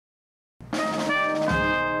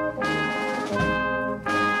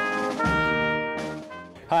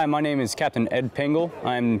Hi, my name is Captain Ed Pingle.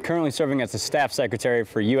 I'm currently serving as the Staff Secretary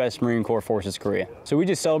for U.S. Marine Corps Forces Korea. So we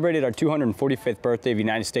just celebrated our 245th birthday of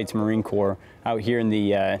United States Marine Corps out here in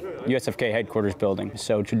the USFK headquarters building.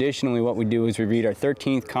 So traditionally what we do is we read our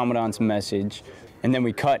 13th Commandant's message, and then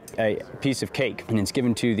we cut a piece of cake, and it's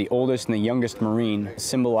given to the oldest and the youngest Marine,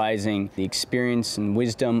 symbolizing the experience and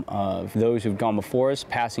wisdom of those who've gone before us,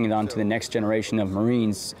 passing it on to the next generation of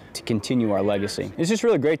Marines to continue our legacy. It's just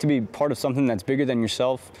really great to be part of something that's bigger than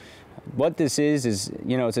yourself. What this is,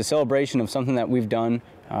 you know, it's a celebration of something that we've done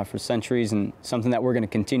for centuries and something that we're going to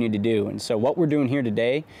continue to do. And so what we're doing here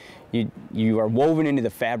today, you are woven into the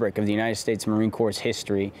fabric of the United States Marine Corps'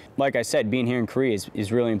 history. Like I said, being here in Korea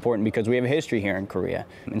is really important because we have a history here in Korea.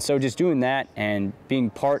 And so just doing that and being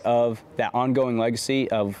part of that ongoing legacy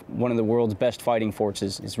of one of the world's best fighting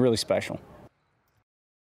forces is really special.